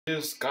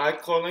This is Guy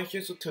calling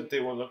here, so today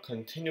we're gonna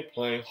continue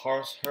playing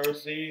Horus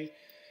Heresy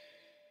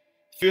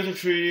Filter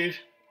Tree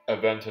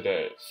event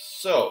today.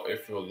 So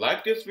if you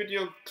like this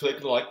video, click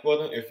the like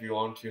button. If you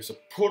want to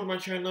support my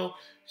channel,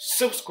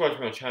 subscribe to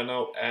my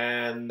channel,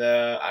 and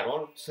I don't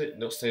want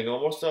to say no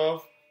more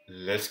stuff.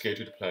 Let's get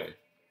to the play.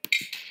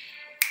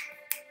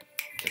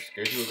 Let's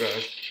get to it,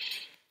 guys.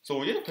 So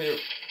we did play.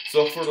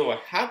 So for the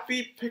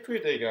happy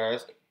Patriot Day,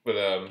 guys. But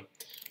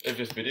if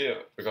this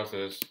video, because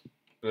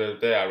the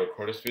day I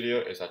record this video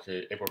is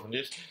actually April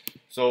 20th.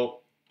 So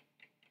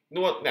you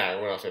know what? Nah, I'm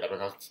gonna say that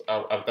because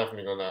I'm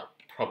definitely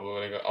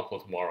probably gonna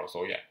upload tomorrow.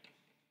 So yeah.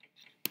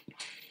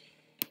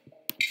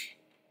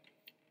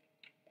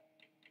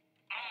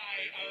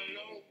 I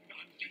alone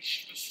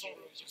unleash the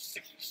sorrows of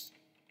sickness.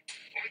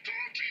 I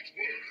can't eat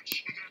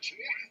words, and that's what you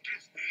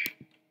give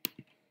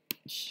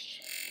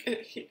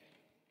me.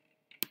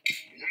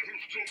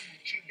 Welcome to my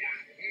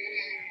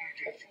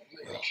world of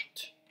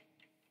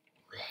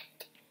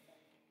rot.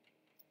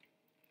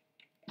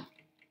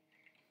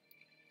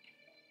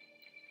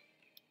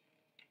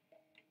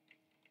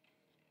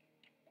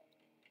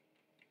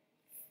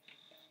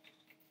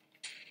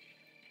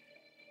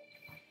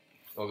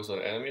 Okay, so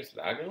the enemy is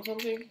lagging or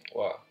something?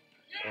 What?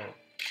 Oh.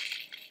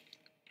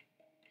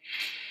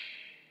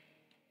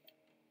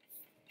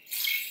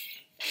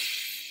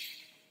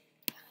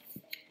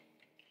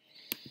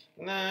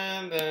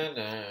 Nah, nah, nah, nah,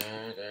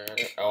 nah.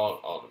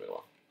 Oh, the middle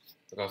one.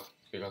 Because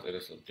it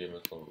is a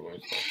demon from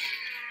ruin stuff.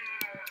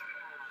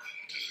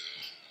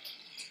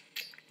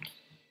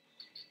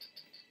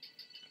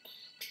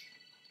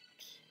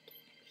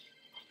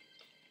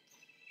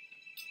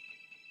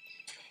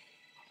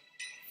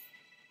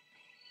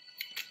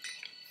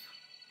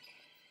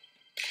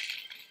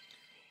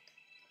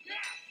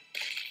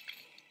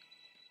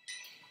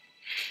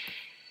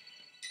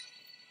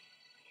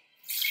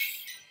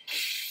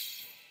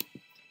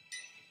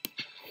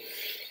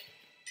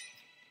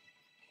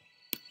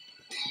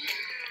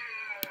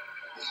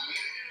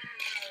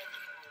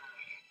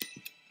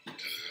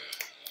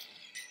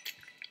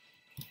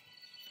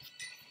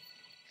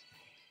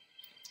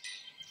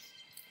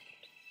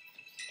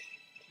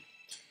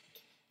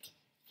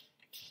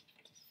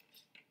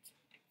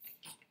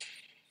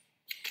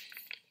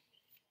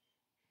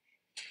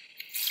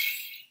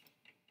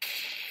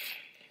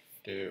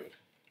 Dude.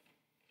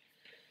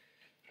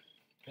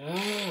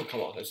 Ah,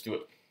 come on, let's do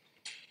it.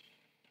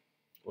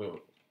 Wait,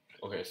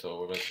 okay,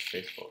 so we must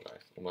be faithful,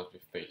 guys. We must be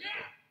faithful.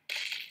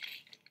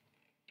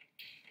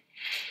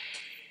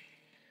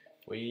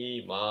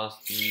 We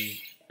must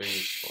be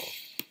faithful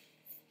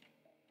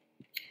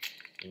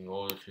in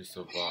order to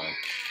survive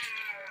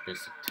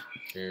this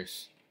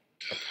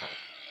attack,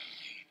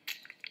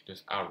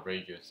 this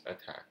outrageous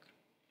attack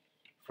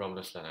from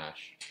the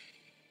Slanesh.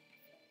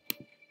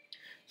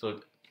 So,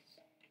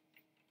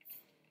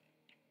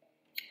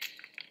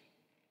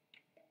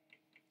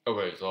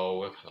 okay, so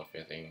we're kind of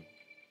facing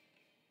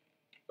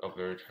a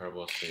very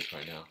terrible state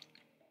right now.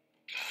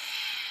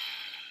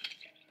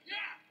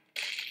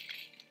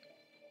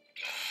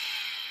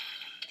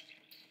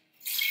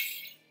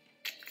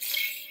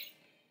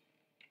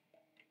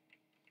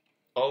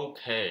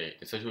 Okay,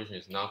 the situation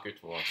is not good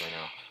for us right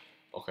now.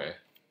 Okay.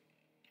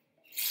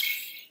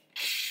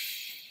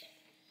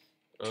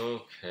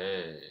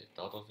 Okay,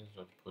 that doesn't want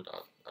to put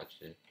out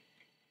actually.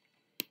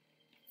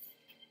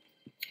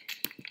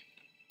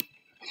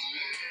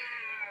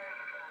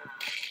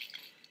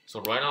 So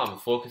right now I'm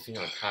focusing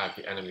on attack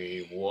the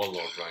enemy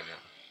warlord right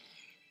now.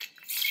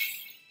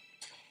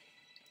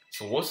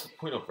 So what's the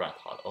point of Red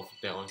Hot of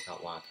they only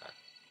got one attack?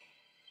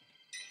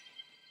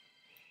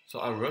 So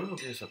I remember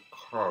there's a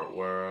card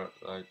where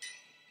like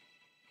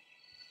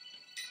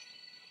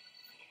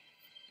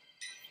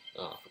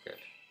I forget.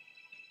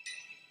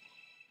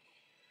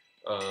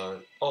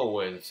 Oh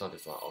wait, it's not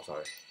this one. Oh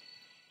sorry.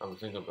 I'm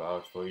thinking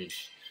about for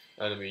each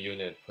enemy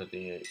unit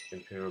putting an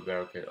Imperial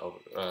Barricade over.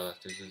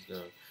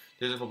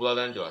 This is for Blood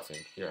Angel, I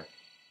think. Yeah,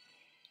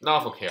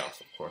 not for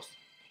Chaos, of course.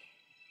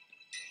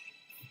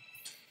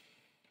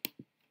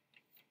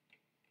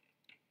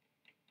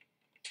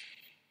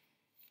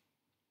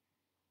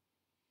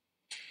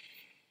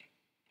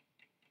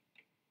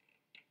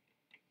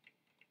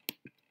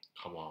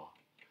 Come on,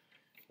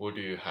 what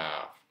do you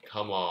have?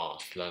 Come on,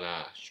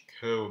 Slanesh,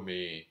 kill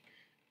me,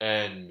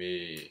 end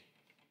me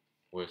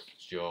with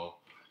your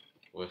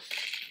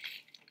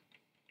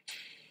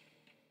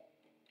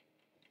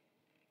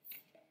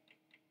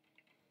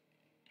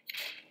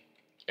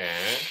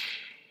and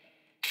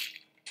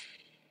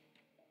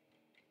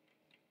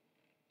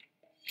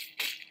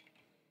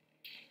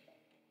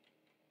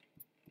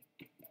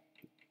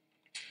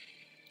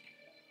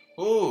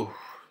ooh,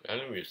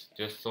 enemies.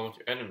 There's so much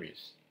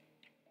enemies.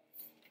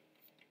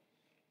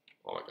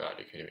 Oh my god,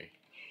 you're kidding me.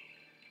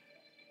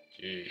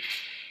 Jeez.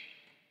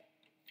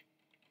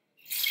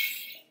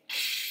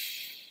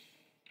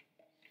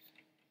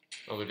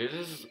 Okay, this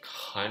is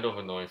kind of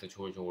annoying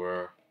situation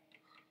where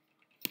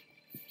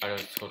I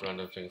just put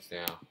random things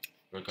down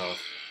because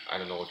I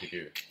don't know what to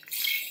do.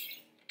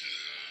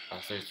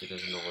 Seriously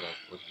doesn't know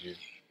what to do.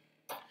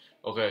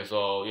 Okay,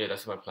 so yeah,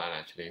 that's my plan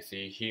actually.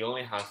 See, he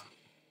only has.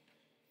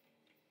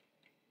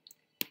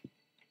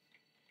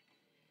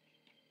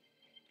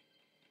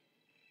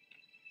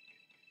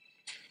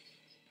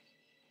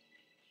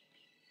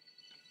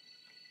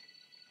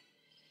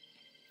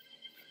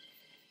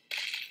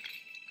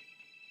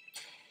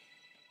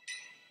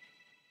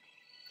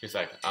 He's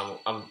like, I'm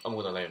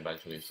gonna land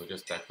eventually, so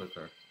just that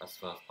quicker as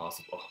soon as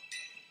possible.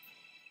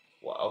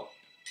 Wow.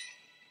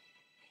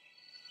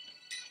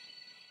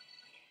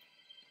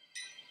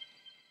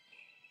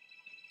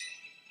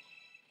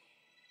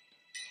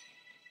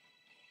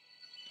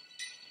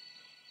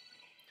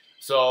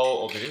 So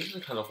okay, this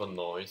is kind of a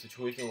annoying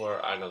situation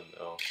where I don't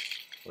know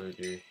what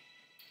to do.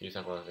 Use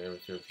that for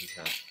the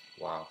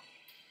Wow.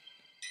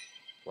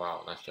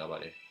 Wow, nice job,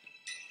 buddy.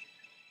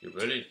 You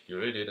really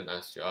did a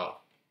nice job.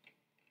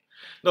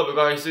 No,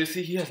 because you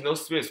see, he has no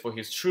space for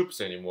his troops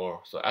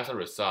anymore. So as a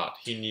result,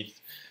 he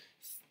needs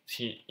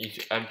to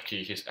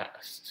empty his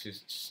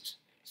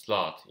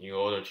slot in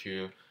order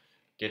to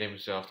get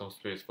himself some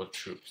space for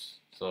troops.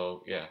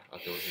 So yeah, I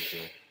see what he's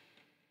doing.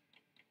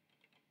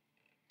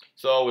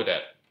 So with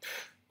that,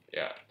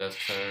 yeah, this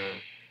turn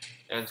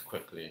ends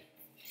quickly.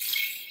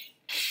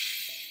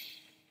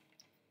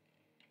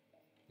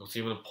 What's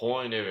even the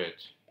point of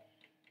it?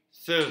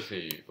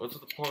 Seriously, what's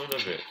the point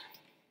of it?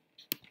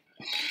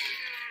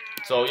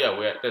 So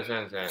yeah, this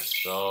ends.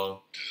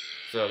 So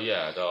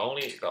yeah,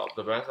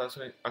 the best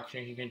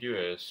action he can do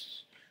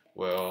is,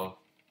 well,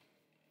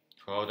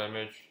 12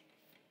 damage.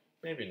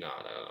 Maybe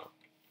not. I don't know.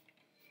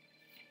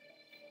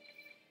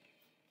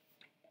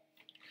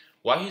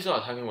 Why he's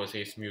not attacking with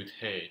his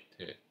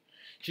mutated?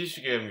 He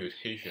should get a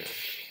mutation.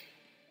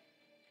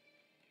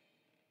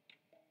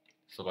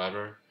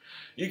 Survivor.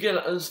 You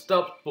get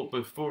unstoppable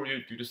before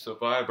you do the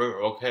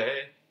survivor,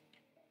 okay?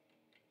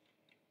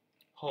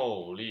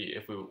 Holy,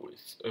 if we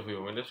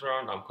win this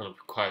round, I'm gonna be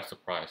quite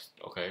surprised.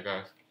 Okay,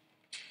 guys,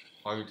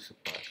 are you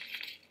surprised?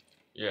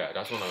 Yeah,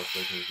 that's what I was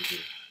expecting you to do.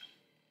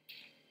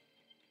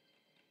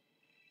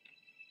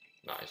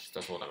 Nice,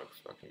 that's what I'm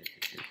expecting you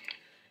to do.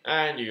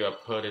 And you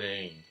put it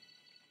in.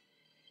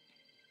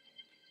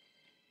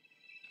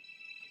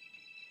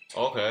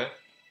 Okay.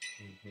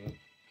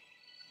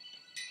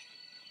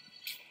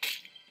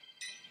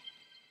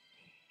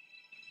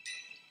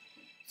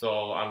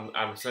 So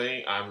I'm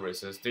saying I'm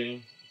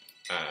resisting,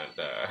 and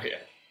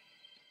yeah,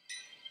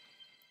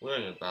 we're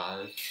in a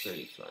bad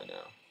stage right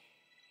now.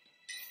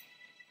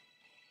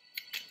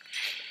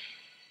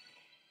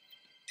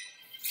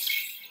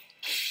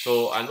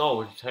 So I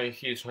know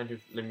he's trying to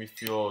let me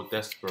feel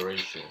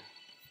desperation.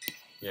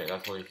 Yeah,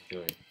 that's what he's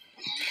doing.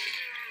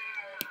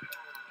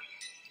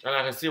 And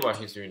I can see why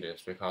he's doing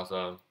this because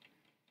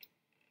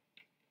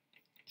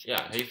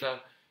yeah, he's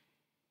a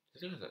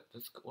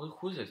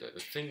who is it? The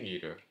thing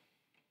leader.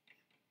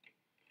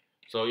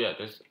 So yeah,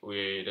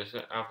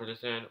 after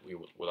this end we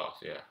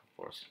lost. Yeah, of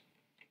course.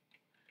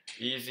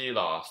 Easy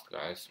lost,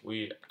 guys.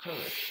 We kind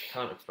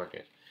of expect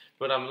it,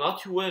 but I'm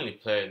not too willing to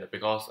play it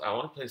because I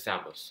want to play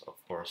Samus, of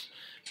course.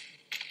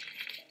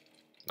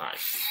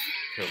 Nice,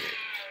 kill me.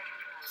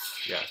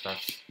 Yes,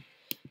 that's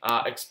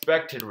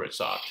expected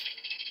result.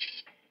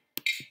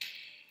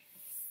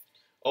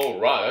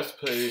 All right, let's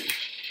play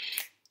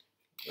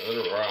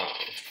another round.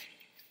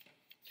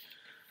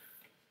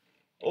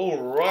 All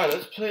right,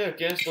 let's play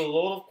against the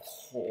Lord of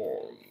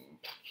Corn.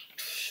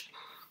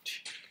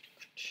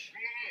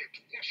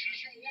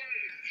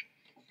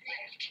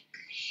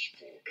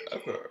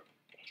 Ever.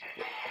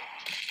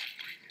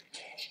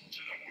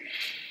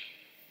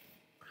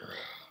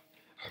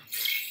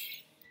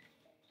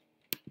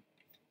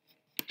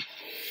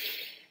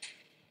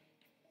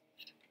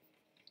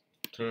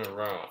 Turn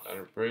around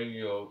and bring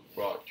your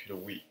rod to the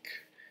weak.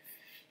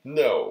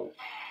 No.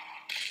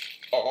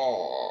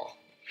 Oh.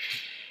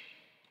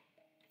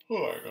 Oh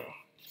my god.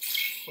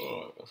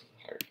 Oh, this is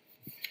hard.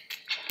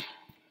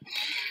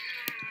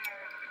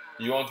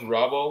 You want to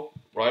rival?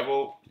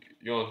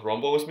 You want to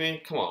rumble with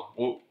me? Come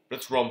on,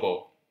 let's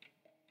rumble.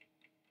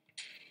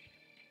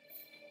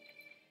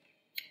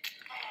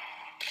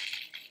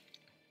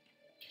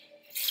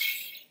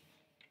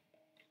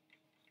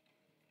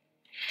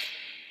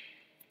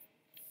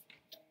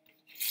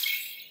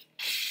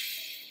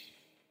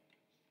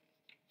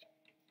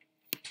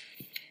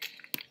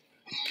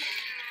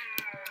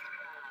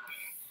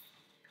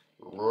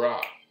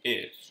 Ra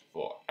is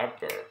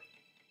forever.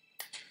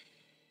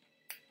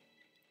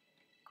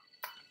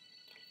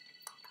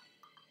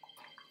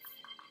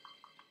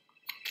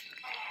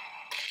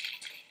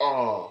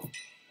 Oh.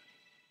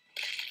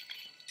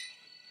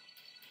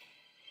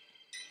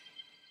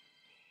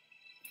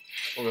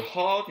 Okay,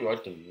 how do I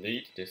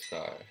delete this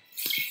guy?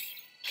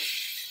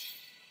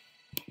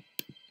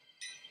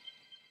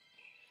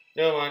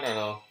 Never mind, I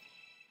know.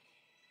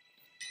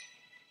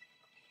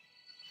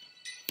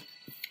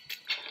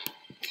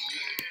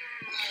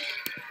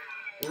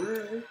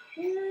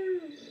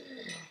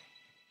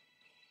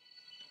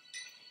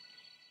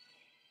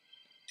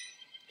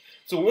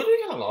 So we're doing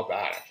kind of not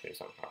bad actually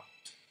somehow.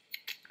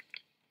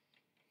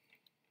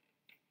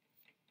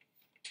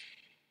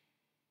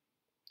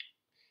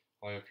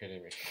 Are you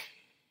kidding me?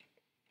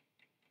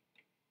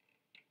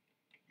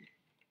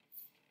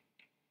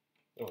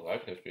 I don't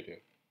like this video.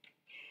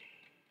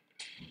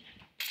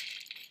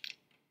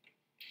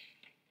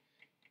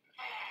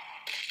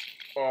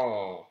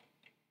 Oh.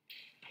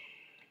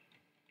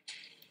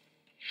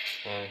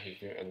 And he's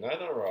doing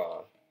another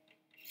rod.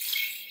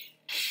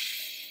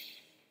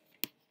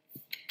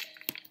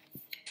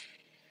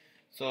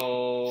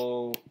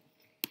 So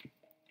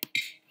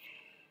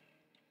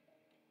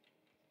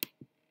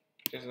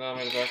this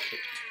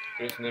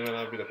may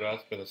not be the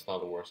best, but it's not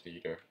the worst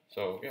either.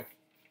 So yeah.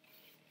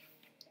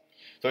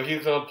 So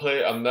he's gonna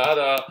play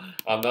another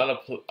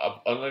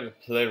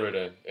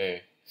playwriting.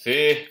 Hey,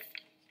 see,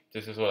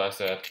 this is what I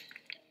said.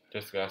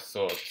 This guy's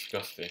so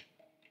disgusting.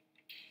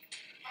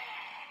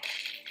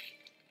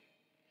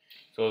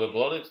 So the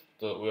blood is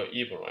we're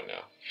even right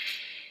now.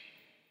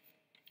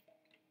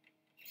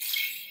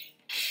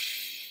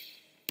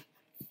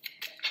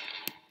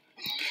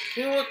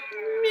 You know what?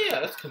 Yeah,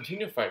 let's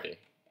continue fighting.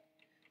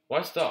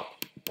 Why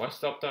stop? Why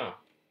stop now?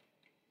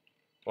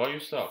 Why you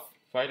stop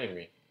fighting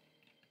me?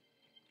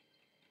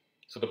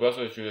 So the best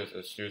way to do this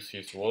is use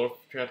his warlord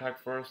attack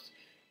first,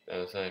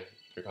 and say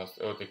because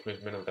it will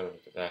decrease minimum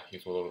damage that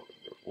his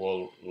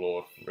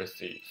warlord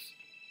receives.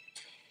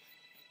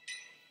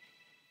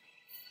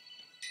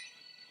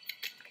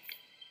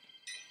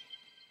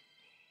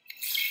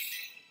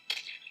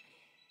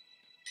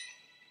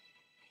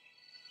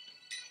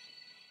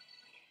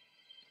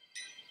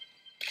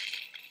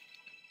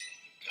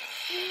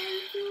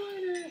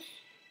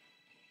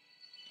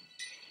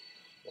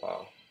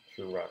 Wow,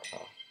 too red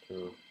hot,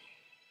 too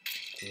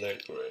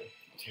liquid.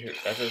 Dude,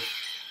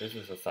 this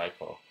is a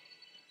cycle.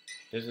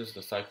 This is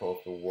the cycle of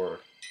the word.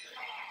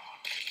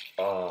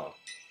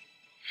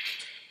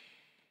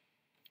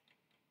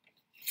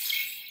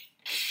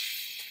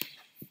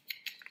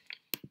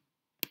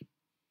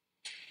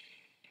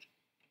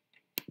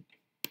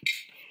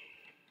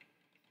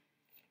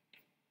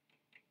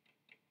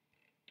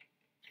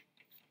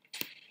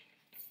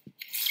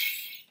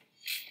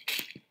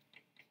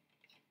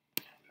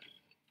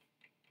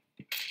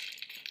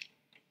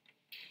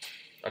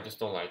 I just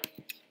don't like.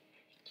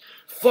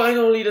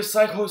 Finally, the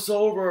cycle's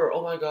over.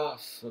 Oh my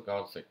gosh, for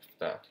God's sake,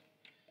 that.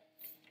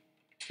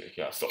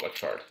 Yeah, so much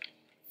hard.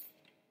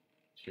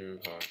 Too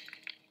hard.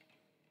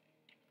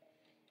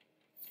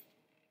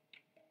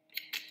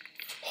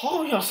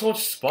 Oh, you have so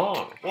much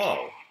spawn.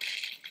 Wow,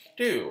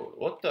 dude,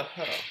 what the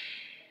hell?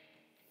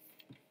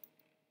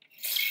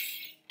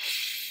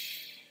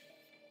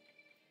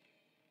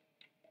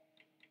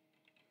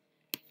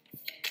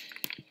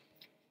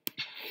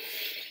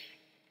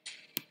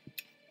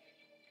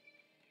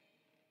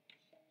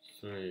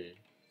 Three,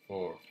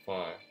 4,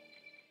 5,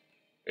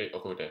 8.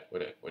 Okay,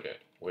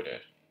 we're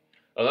dead.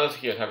 Unless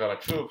he attack our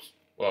troops,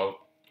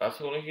 well, that's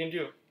the only he can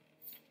do.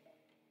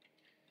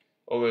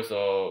 Okay,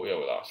 so yeah,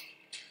 we lost.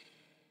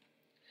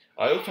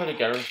 Are you trying to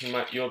guarantee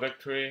your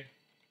victory?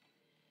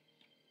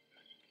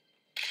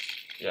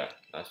 Yeah,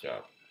 nice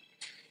job.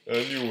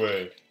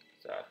 Anyway,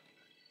 sad.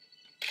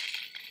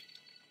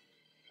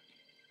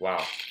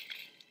 Wow.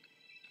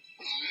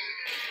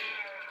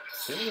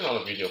 This is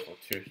another video for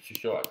to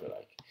show, I feel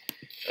like.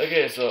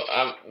 Okay, so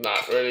I'm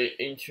not really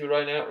into it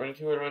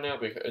right now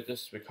because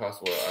just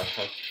because I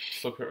had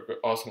super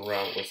awesome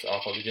round with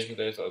Alpha Legion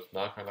today, so it's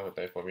not kind of a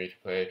day for me to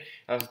play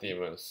as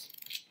demons.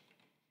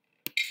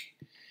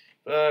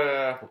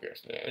 But who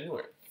cares? Yeah,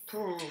 anyway.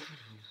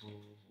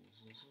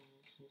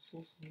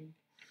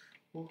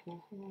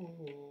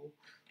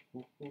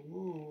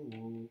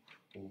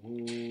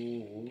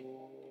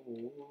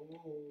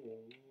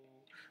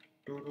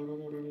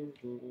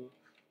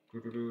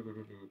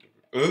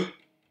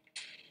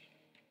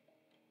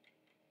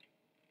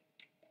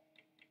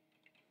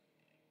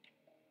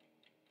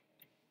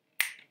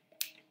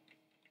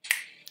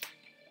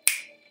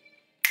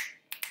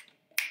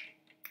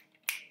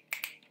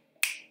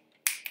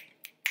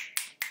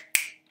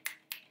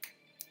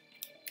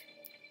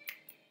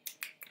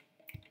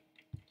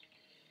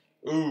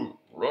 Ooh,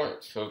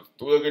 right. So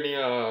we're getting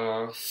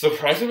a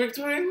surprising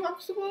victory, I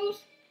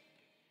suppose.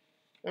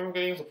 I'm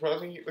getting a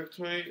surprising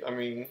victory. I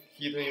mean,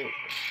 he didn't.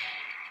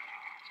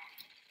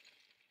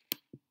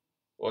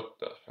 What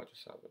the hell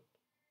just happened?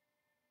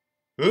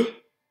 Huh?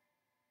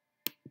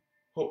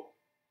 Oh,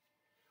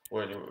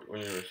 when you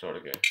restart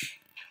again.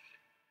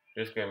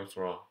 This game is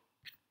wrong.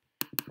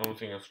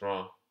 Something is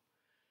wrong.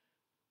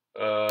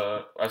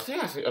 I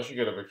think I should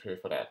get a victory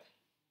for that.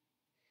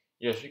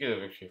 Yeah, I should get a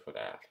victory for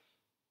that.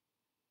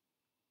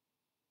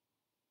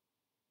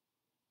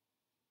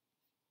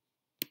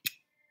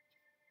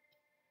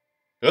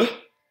 Huh?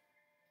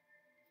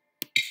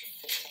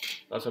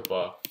 That's a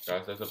bug,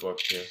 guys. That's a bug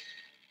here.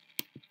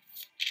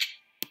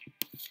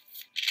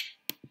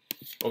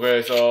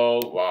 Okay, so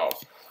wow,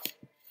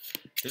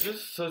 this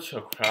is such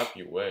a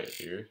crappy way,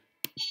 dude.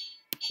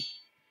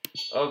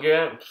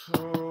 Again, I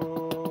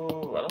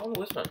don't want to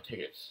waste my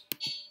tickets.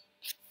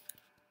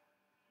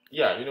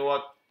 Yeah, you know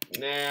what?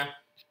 Nah.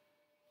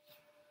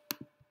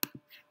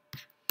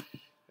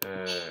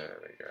 There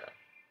we go.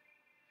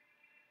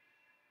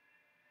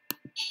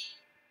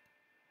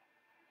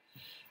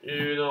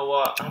 You know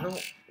what? I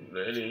don't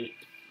really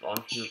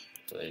want to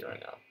play right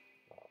now.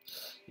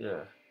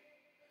 Yeah.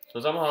 So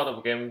somehow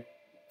the game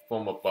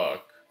from a bug,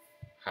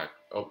 hack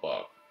or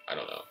bug, I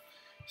don't know.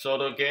 So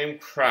the game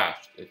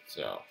crashed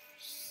itself.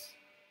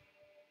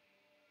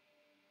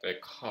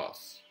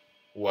 Because,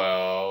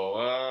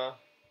 well,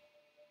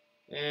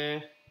 eh,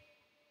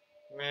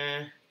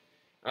 meh.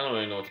 I don't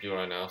really know what to do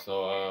right now.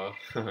 So,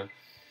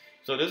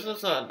 so this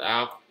is an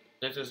app.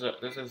 This is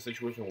a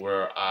situation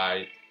where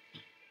I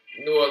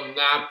will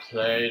not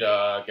play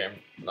the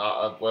game.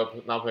 Not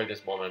play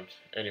this moment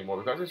anymore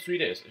because it's 3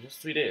 days. It's just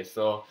 3 days.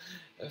 So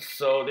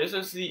this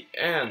is the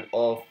end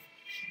of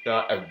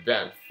the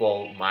event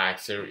for my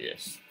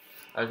series.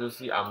 As you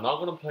see, I'm not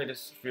gonna play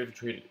this field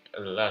tree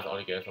unless I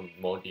only get some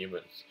more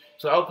demons.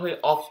 So I'll play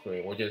off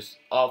screen, which is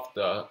off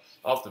the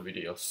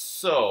video.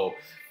 So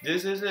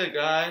this is it,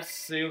 guys.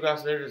 See you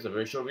guys later. It's a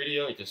very short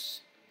video.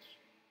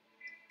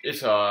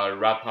 It's a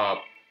wrap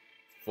up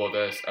for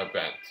this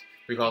event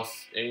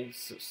because in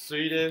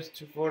 3 days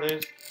to 4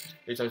 days,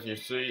 it's actually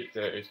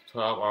it's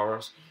 12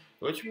 hours,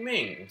 which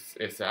means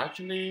it's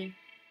actually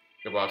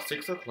about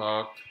 6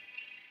 o'clock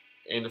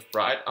in the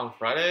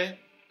Friday,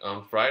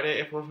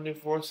 April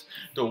 24th,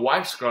 the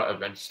White Scar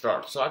event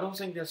starts. So I don't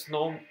think there's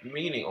no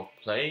meaning of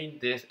playing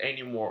this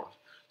anymore.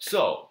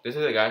 So this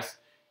is it, guys.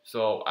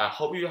 So I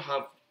hope you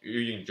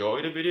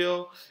enjoy the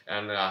video,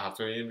 and I have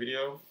to end the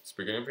video,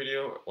 beginning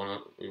video,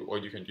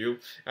 what you can do.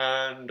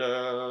 And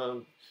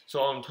so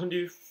on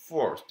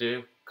 24th,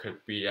 there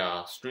could be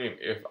a stream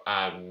if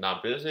I'm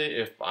not busy.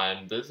 If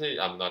I'm busy,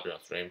 I'm not doing a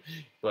stream.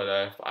 But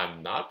if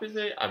I'm not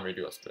busy, I may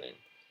do a stream.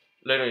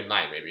 Later in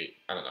night, maybe.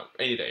 I don't know.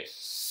 80 days.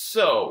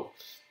 So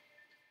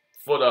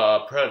for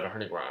the Predator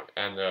Hunting Ground,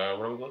 and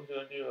what I'm going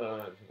to do,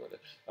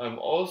 I'm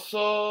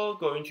also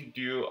going to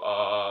do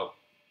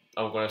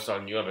I'm going to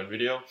start a new event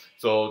video.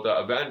 So the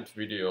event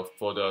video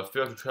for the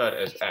Field Thread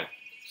is end.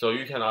 So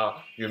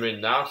you may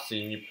not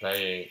see me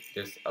playing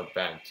this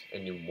event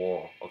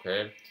anymore.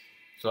 Okay.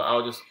 So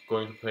I'll just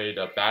going to play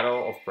the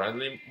Battle of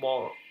Friendly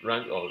more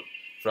rank or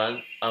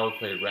friend. I will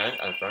play rank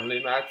and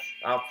friendly match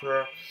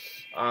after.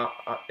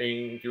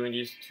 During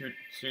these 2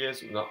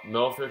 days,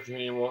 no field tree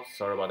anymore.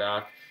 Sorry about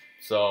that.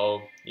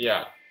 So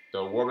yeah,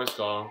 the warp is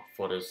gone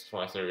for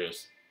my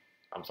series.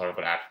 I'm sorry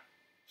for that.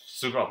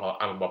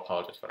 I'm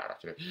apologize for that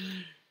actually.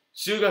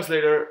 See you guys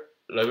later.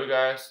 Love you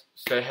guys.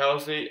 Stay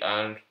healthy,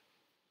 and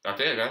that's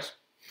it, guys.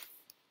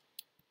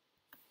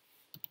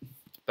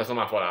 That's not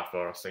my fault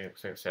after say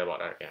about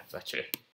that again, actually.